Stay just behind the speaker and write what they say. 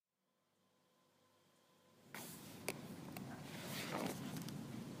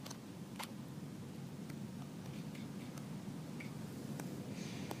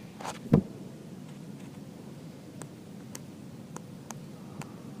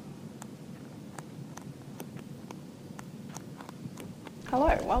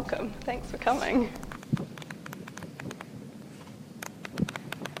Hello, welcome. Thanks for coming.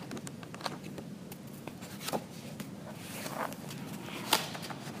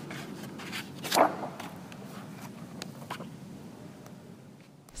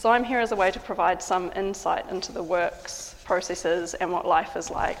 So I'm here as a way to provide some insight into the works, processes, and what life is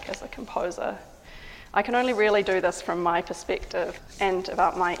like as a composer. I can only really do this from my perspective and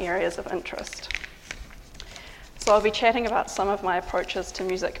about my areas of interest. So I'll be chatting about some of my approaches to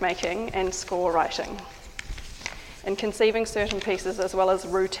music making and score writing, and conceiving certain pieces as well as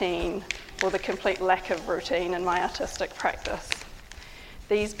routine, or the complete lack of routine in my artistic practice.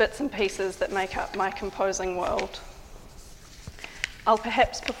 These bits and pieces that make up my composing world. I'll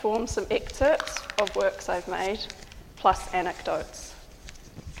perhaps perform some excerpts of works I've made, plus anecdotes.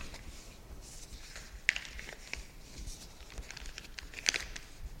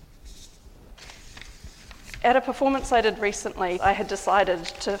 At a performance I did recently, I had decided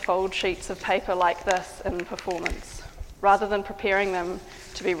to fold sheets of paper like this in performance, rather than preparing them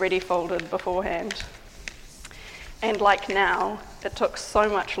to be ready folded beforehand. And like now, it took so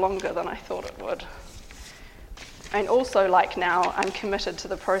much longer than I thought it would. And also like now, I'm committed to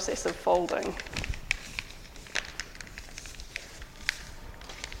the process of folding.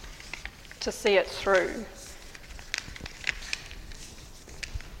 To see it through.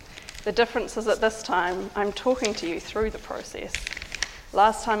 The difference is at this time, I'm talking to you through the process.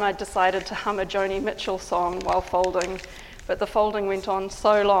 Last time I decided to hum a Joni Mitchell song while folding, but the folding went on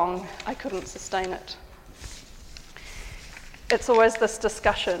so long I couldn't sustain it. It's always this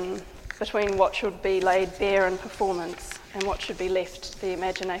discussion between what should be laid bare in performance and what should be left to the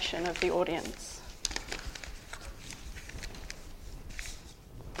imagination of the audience.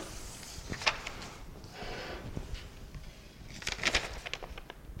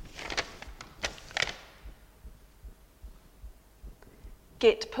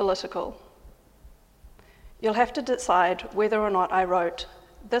 Get political. You'll have to decide whether or not I wrote,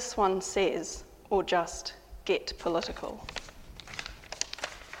 "This one says," or just, "Get political."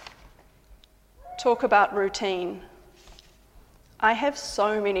 Talk about routine. I have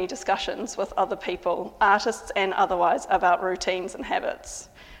so many discussions with other people, artists and otherwise, about routines and habits,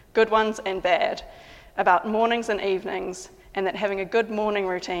 good ones and bad, about mornings and evenings, and that having a good morning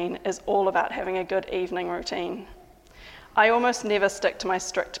routine is all about having a good evening routine. I almost never stick to my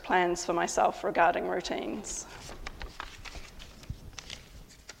strict plans for myself regarding routines.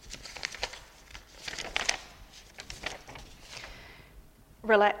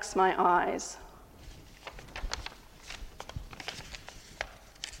 Relax my eyes.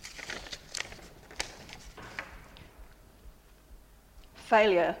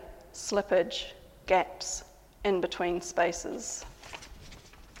 Failure, slippage, gaps, in between spaces.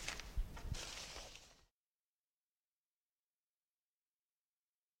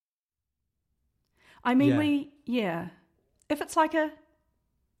 I mean, if it's like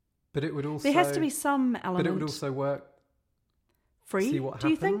But it would also... there has to be some element. But it would also work... Free, See what do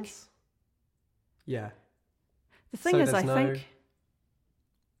happens? you think? Yeah. The thing is, I think...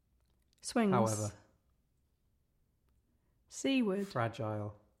 Swings. However. Seaward.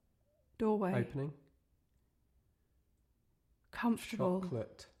 Fragile. Doorway. Opening. Comfortable.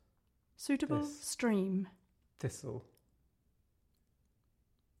 Chocolate. Suitable. This. Stream. Thistle.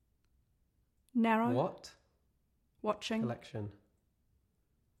 Narrow. What? Watching. Collection.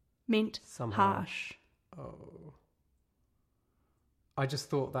 Meant. Somehow. Harsh. Oh. I just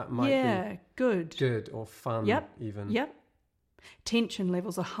thought that might be... good. Good or fun even. Yep. Tension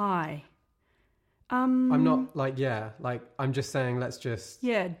levels are high. I'm not I'm just saying let's just...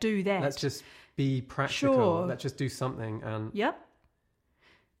 Yeah, do that. Let's just be practical. Sure. Let's just do something and... Yep.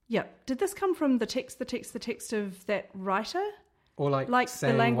 Did this come from the text of that writer? Or like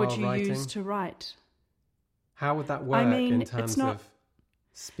the language you writing? use to write. How would that work in terms of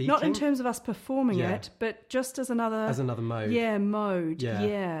speaking? Not in terms of us performing it, but just as another mode. Yeah, mode.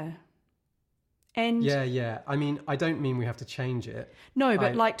 Yeah. And I mean, I don't mean we have to change it. No,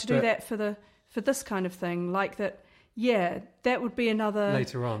 but to do that for this kind of thing, like that. Yeah, that would be another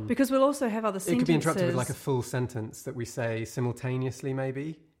later on, because we'll also have other sentences. It could be interrupted with like a full sentence that we say simultaneously,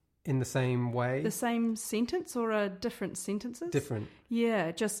 maybe. In the same way? The same sentence or a different sentences? Different.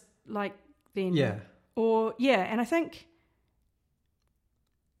 Yeah, just like then. Yeah. Or, and I think...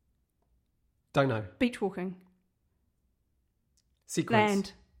 Don't know. Beach walking. Sequence.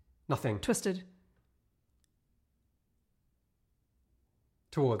 Land. Nothing. Twisted.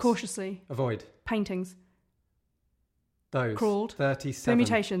 Towards. Cautiously. Avoid. Paintings. Those. Crawled. 37.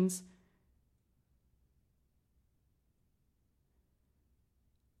 Permutations.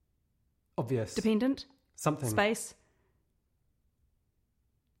 Obvious. Dependent. Something. Space.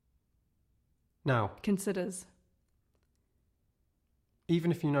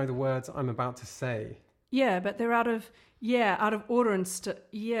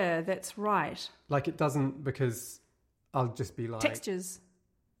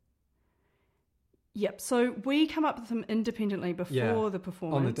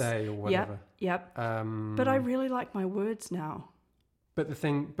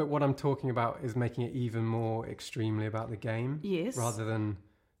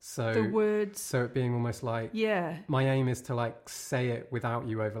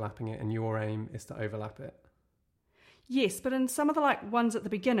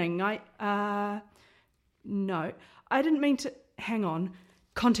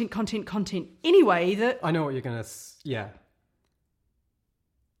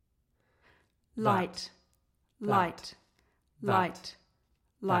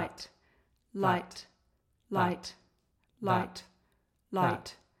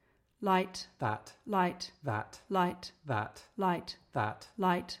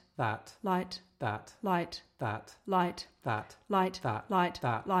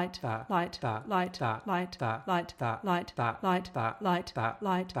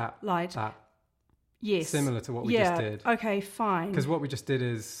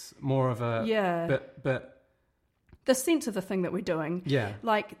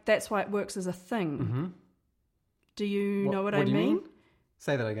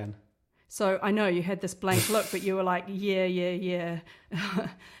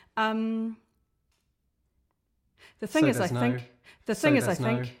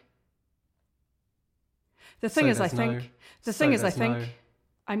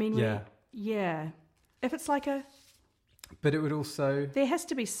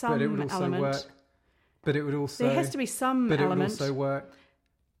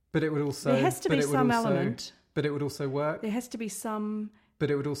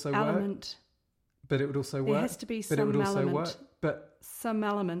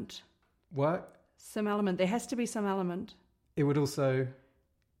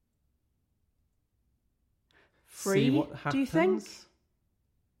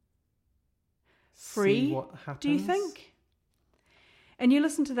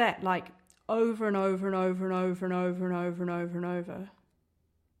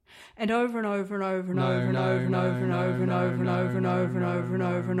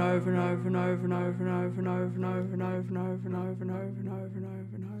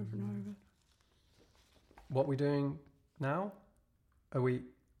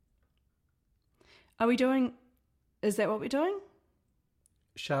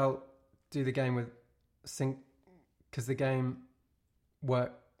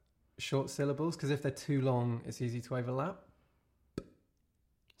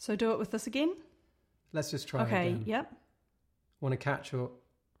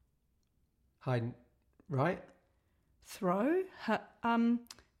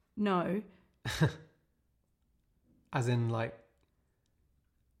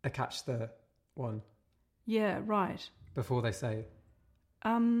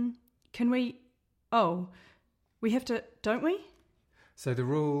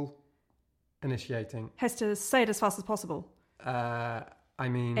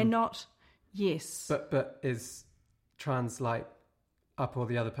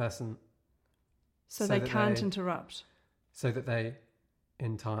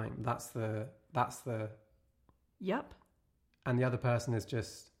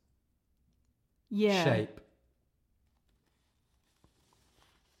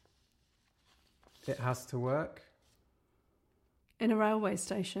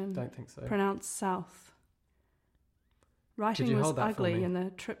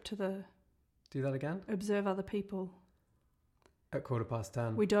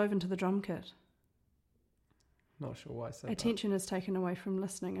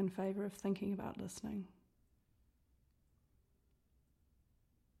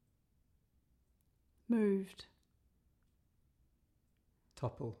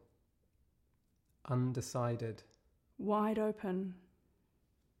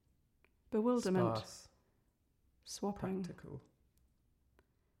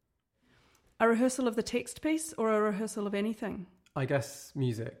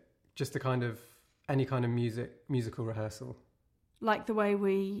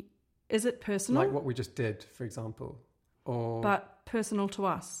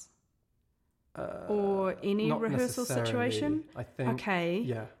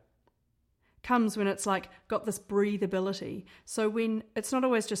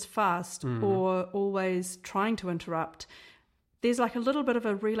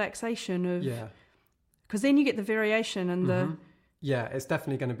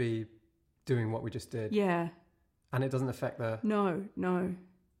 doing what we just did. Yeah. And it doesn't affect the... No.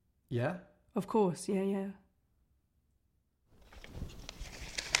 Yeah? Of course, yeah.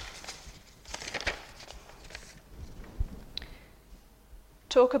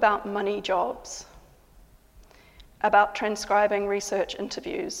 Talk about money jobs, about transcribing research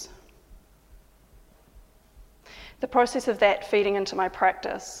interviews. The process of that feeding into my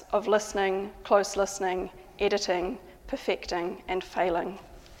practice of listening, close listening, editing, perfecting, and failing.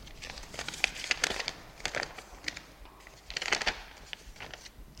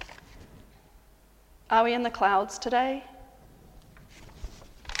 Are we in the clouds today?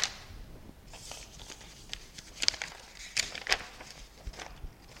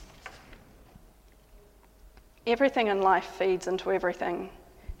 Everything in life feeds into everything.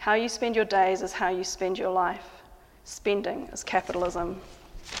 How you spend your days is how you spend your life. Spending is capitalism.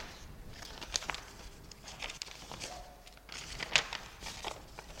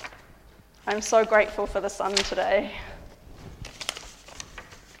 I'm so grateful for the sun today.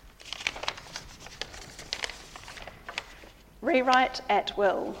 Rewrite at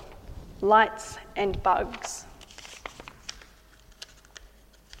will. Lights and bugs.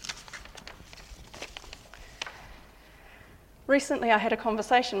 Recently, I had a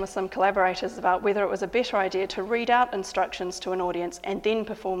conversation with some collaborators about whether it was a better idea to read out instructions to an audience and then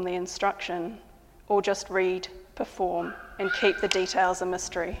perform the instruction, or just read, perform, and keep the details a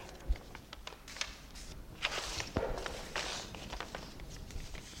mystery.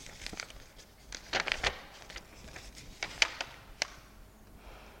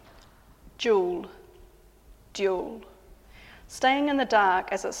 Duel. Staying in the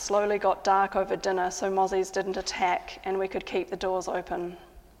dark as it slowly got dark over dinner so mozzies didn't attack and we could keep the doors open.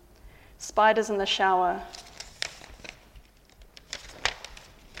 Spiders in the shower.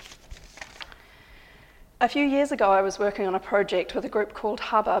 A few years ago, I was working on a project with a group called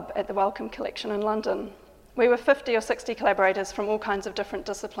Hubbub at the Wellcome Collection in London. We were 50 or 60 collaborators from all kinds of different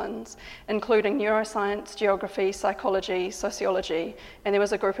disciplines, including neuroscience, geography, psychology, sociology, and there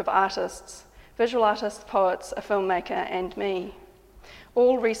was a group of artists. Visual artists, poets, a filmmaker, and me,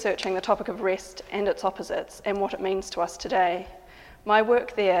 all researching the topic of rest and its opposites and what it means to us today. My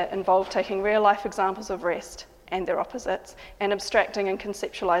work there involved taking real-life examples of rest and their opposites and abstracting and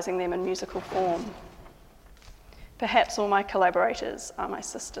conceptualizing them in musical form. Perhaps all my collaborators are my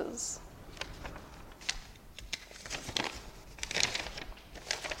sisters.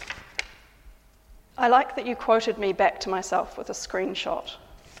 I like that you quoted me back to myself with a screenshot.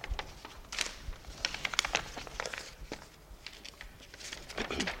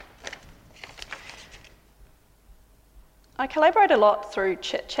 I collaborate a lot through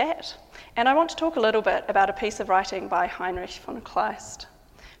chit-chat, and I want to talk a little bit about a piece of writing by Heinrich von Kleist,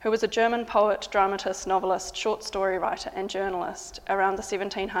 who was a German poet, dramatist, novelist, short story writer, and journalist around the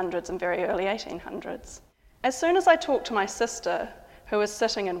 1700s and very early 1800s. As soon as I talked to my sister, who was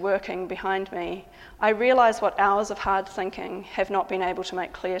sitting and working behind me, I realised what hours of hard thinking have not been able to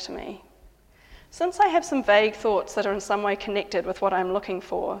make clear to me. Since I have some vague thoughts that are in some way connected with what I'm looking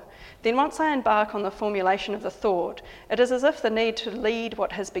for, then once I embark on the formulation of the thought, it is as if the need to lead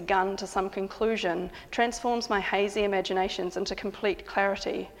what has begun to some conclusion transforms my hazy imaginations into complete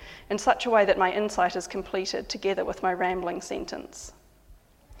clarity in such a way that my insight is completed together with my rambling sentence.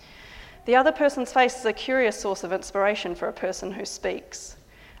 The other person's face is a curious source of inspiration for a person who speaks.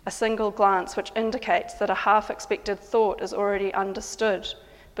 A single glance which indicates that a half-expected thought is already understood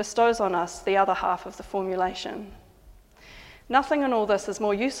bestows on us the other half of the formulation. Nothing in all this is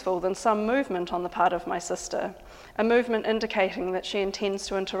more useful than some movement on the part of my sister, a movement indicating that she intends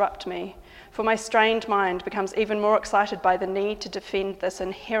to interrupt me, for my strained mind becomes even more excited by the need to defend this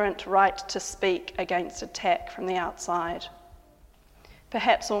inherent right to speak against attack from the outside.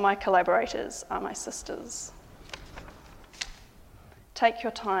 Perhaps all my collaborators are my sisters. Take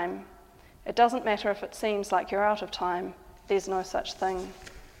your time. It doesn't matter if it seems like you're out of time. There's no such thing.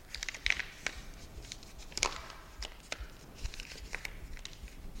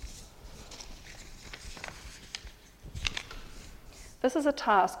 This is a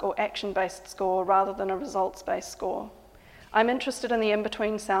task or action-based score rather than a results-based score. I'm interested in the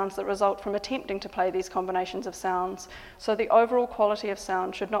in-between sounds that result from attempting to play these combinations of sounds, so the overall quality of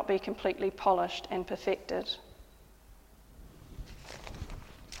sound should not be completely polished and perfected.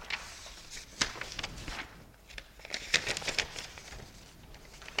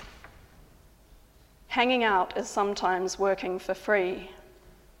 Hanging out is sometimes working for free.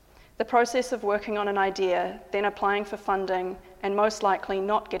 The process of working on an idea, then applying for funding, and most likely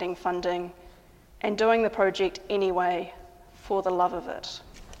not getting funding, and doing the project anyway, for the love of it.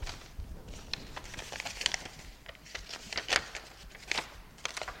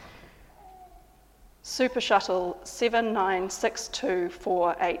 Super Shuttle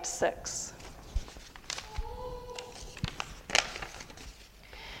 7962486.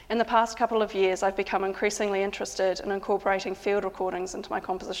 In the past couple of years, I've become increasingly interested in incorporating field recordings into my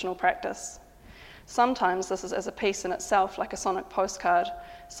compositional practice. Sometimes this is as a piece in itself, like a sonic postcard.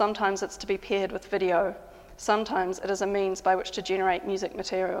 Sometimes it's to be paired with video. Sometimes it is a means by which to generate music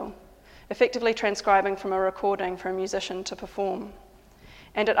material, effectively transcribing from a recording for a musician to perform.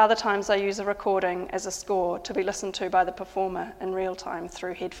 And at other times I use a recording as a score to be listened to by the performer in real time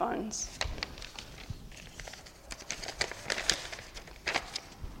through headphones.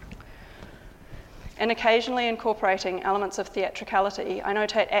 And occasionally incorporating elements of theatricality, I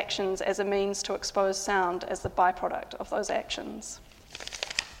notate actions as a means to expose sound as the byproduct of those actions.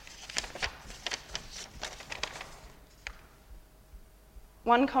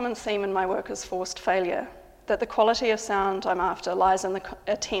 One common theme in my work is forced failure, that the quality of sound I'm after lies in the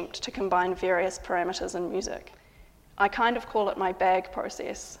attempt to combine various parameters in music. I kind of call it my bag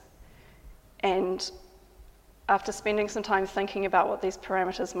process, and after spending some time thinking about what these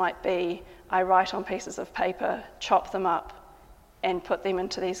parameters might be, I write on pieces of paper, chop them up, and put them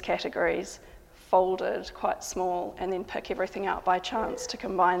into these categories, folded, quite small, and then pick everything out by chance to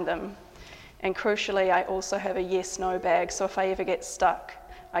combine them. And crucially, I also have a yes-no bag, so if I ever get stuck,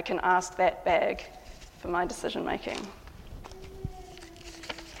 I can ask that bag for my decision making.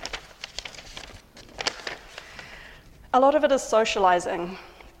 A lot of it is socializing,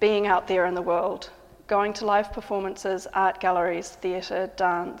 being out there in the world, going to live performances, art galleries, theatre,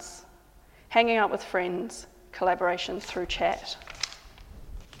 dance, hanging out with friends, collaboration through chat.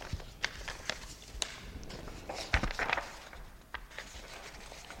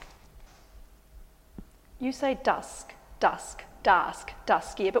 You say dusk, dusk, dusk,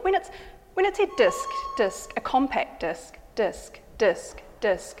 dusk, yeah, but when it's said disc, disc, a compact disc, disc, disc,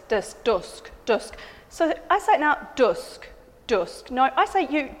 disc, disc, dusk, dusk. So I say it now, dusk, dusk. No, I say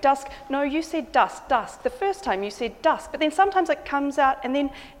you, dusk. No, you said dusk, dusk. The first time you said dusk, but then sometimes it comes out and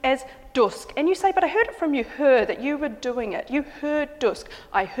then as dusk. And you say, but I heard it from you, her, that you were doing it. You heard dusk.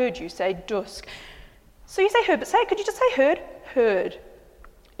 I heard you say dusk. So you say heard, but say, could you just say heard? Heard.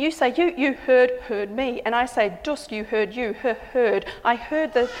 You say you heard me, and I say dusk, you heard you, heard. I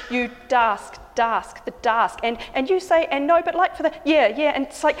heard the you dusk, the dusk, and you say, and no, but like for the, yeah, and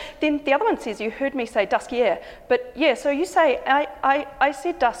it's like, then the other one says, you heard me say dusk, yeah, but yeah, so you say, I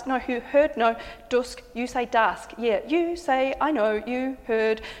said dusk, no, you heard, no, dusk, you say dusk, yeah, you say, I know, you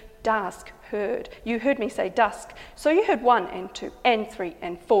heard, dusk, heard. You heard me say dusk. So you heard 1 and 2 and 3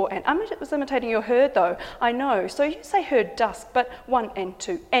 and 4 and I was imitating your heard though, I know. So you say heard dusk, but 1 and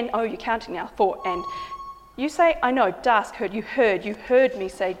 2 and oh, you're counting now, 4 and you say, I know, dusk, heard, you heard me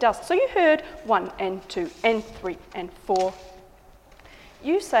say dusk. So you heard 1 and 2 and 3 and 4.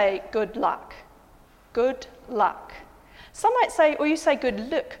 You say good luck, good luck. Some might say, or you say good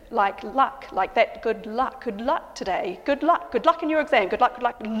luck, like that, good luck today, good luck in your exam, good luck,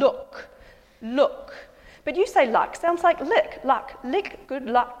 look. But you say luck, sounds like lick, good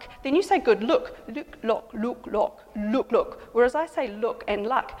luck. Then you say good look, look. Whereas I say look and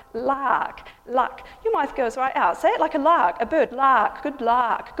luck. Your mouth goes right out. Say it like a lark, a bird, lark, good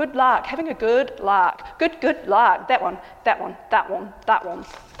luck, having a good luck, good luck. That one.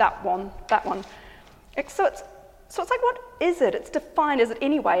 So it's like, what is it? It's defined, is it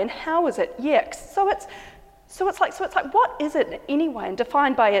anyway? And how is it? Yeah. So it's like, what is it anyway? And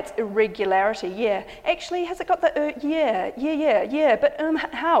defined by its irregularity. Yeah. Actually, has it got the yeah? But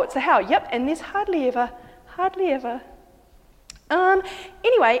how? It's a how. Yep. And there's hardly ever.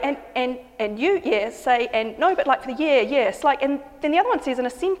 Anyway, and you say and no, but like for the yes, like, and then the other one says in a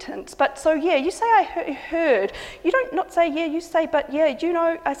sentence. But so yeah, you say I heard. You don't not say yeah. You say but yeah. You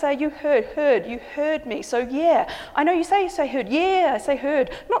know I say you heard. You heard me. So yeah, I know you say heard. Yeah, I say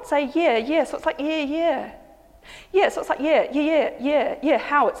heard. Not say yeah. So it's like yeah. Yeah, so it's like yeah.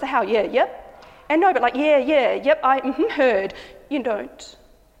 How? It's the how. Yeah, yep. And no, but like yeah. Yep. I heard. You don't.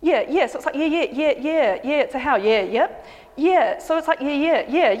 Yeah. So it's like yeah. It's a how. Yeah, yep. Yeah, so it's like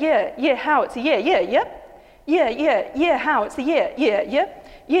yeah, how, it's a yeah, yep. Yeah, how, it's a yeah, yep.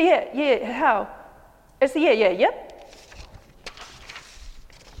 Yeah, how, it's a yeah, yep.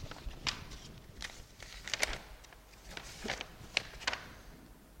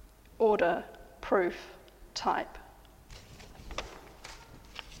 Order, proof, type.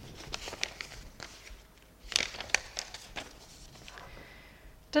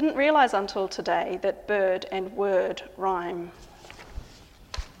 Didn't realise until today that bird and word rhyme.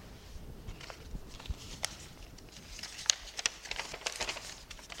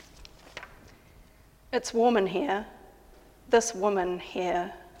 It's warm in here, this woman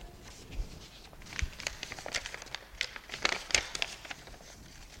here.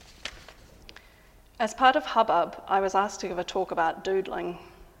 As part of Hubbub, I was asked to give a talk about doodling.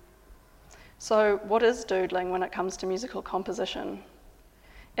 So, what is doodling when it comes to musical composition?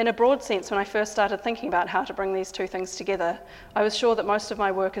 In a broad sense, when I first started thinking about how to bring these two things together, I was sure that most of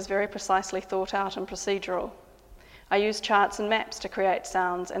my work is very precisely thought out and procedural. I use charts and maps to create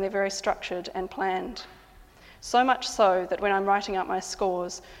sounds, and they're very structured and planned. So much so that when I'm writing out my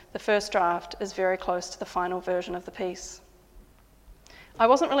scores, the first draft is very close to the final version of the piece. I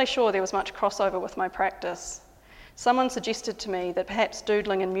wasn't really sure there was much crossover with my practice. Someone suggested to me that perhaps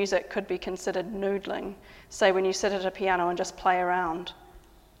doodling in music could be considered noodling, say when you sit at a piano and just play around,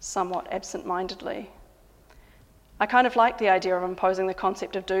 somewhat absent-mindedly. I kind of liked the idea of imposing the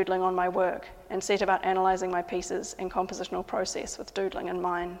concept of doodling on my work and set about analysing my pieces and compositional process with doodling in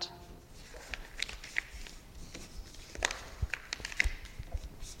mind.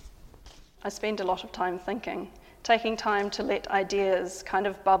 I spend a lot of time thinking, taking time to let ideas kind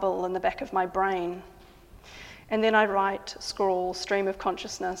of bubble in the back of my brain. And then I write, scrawl, stream of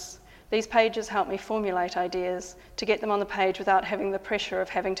consciousness. These pages help me formulate ideas to get them on the page without having the pressure of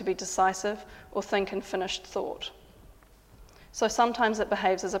having to be decisive or think in finished thought. So sometimes it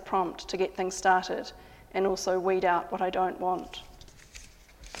behaves as a prompt to get things started and also weed out what I don't want.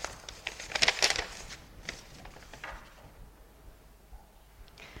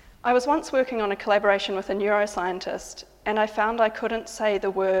 I was once working on a collaboration with a neuroscientist, and I found I couldn't say the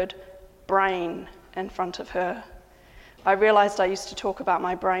word brain in front of her. I realised I used to talk about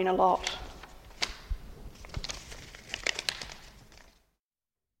my brain a lot.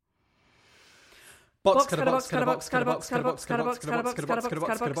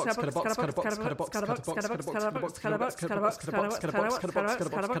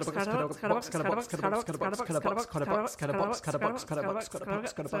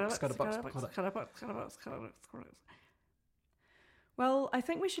 Well, I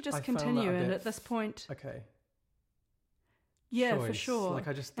think we should just continue, and at this point... Okay. Yeah, Choice. for sure. Like,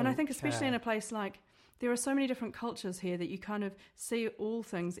 I just and I don't think especially in care. a place like... There are so many different cultures here that you kind of see all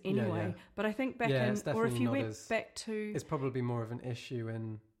things anyway. yeah. But I think back Yeah, in... it's Or if definitely you not went as- back to... It's probably more of an issue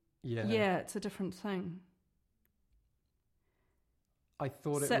in... Yeah. Yeah, it's a different thing. I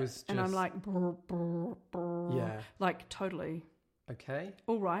thought Sit, it was just... and I'm like... Brr, brr, brr, Yeah. Like, totally. Okay.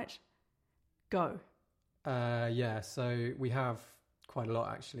 All right. Go. Yeah, so we have quite a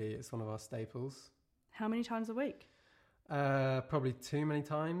lot, actually. It's one of our staples. How many times a week? Probably too many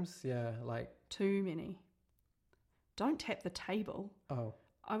times. Yeah, like... Too many. Don't tap the table. Oh.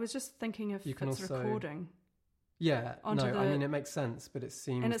 I was just thinking if You can it's also- recording. Yeah, Onto no, the- I mean, it makes sense, but it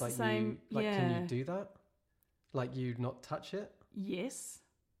seems And it's like the same- you... Like, can yeah. you do that? Like, you not touch it? Yes.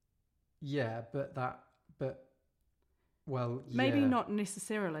 Yeah, but that... But... Well, Maybe yeah. not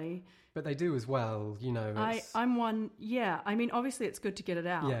necessarily. But they do as well, you know. It's, I'm one... Yeah. I mean, obviously it's good to get it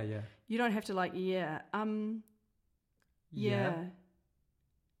out. Yeah, yeah. You don't have to like, yeah. Yeah.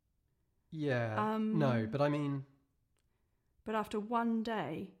 Yeah. No, but I mean... But after one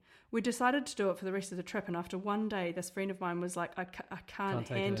day... We decided to do it for the rest of the trip, and after one day, this friend of mine was like, I can't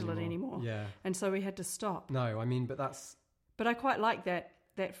take handle it anymore. Yeah. And so we had to stop. No, I mean, but that's... But I quite like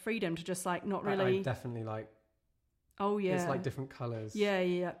that freedom to just like not I really... definitely like... Oh, yeah. It's like different colours. Yeah,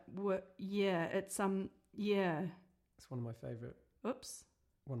 yeah. Yeah, it's, yeah. It's one of my favourite... Oops.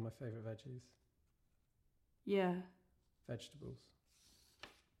 One of my favourite veggies. Yeah. Vegetables.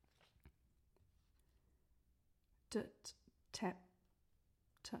 Tap.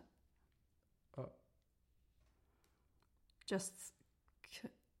 Oh. Just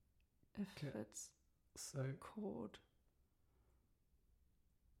if it's So... chord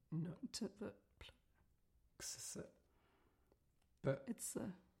No. to the... But... It's a...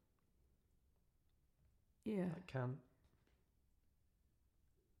 Yeah. I can.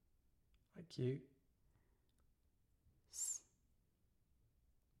 Like you.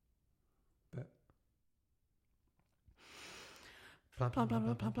 But...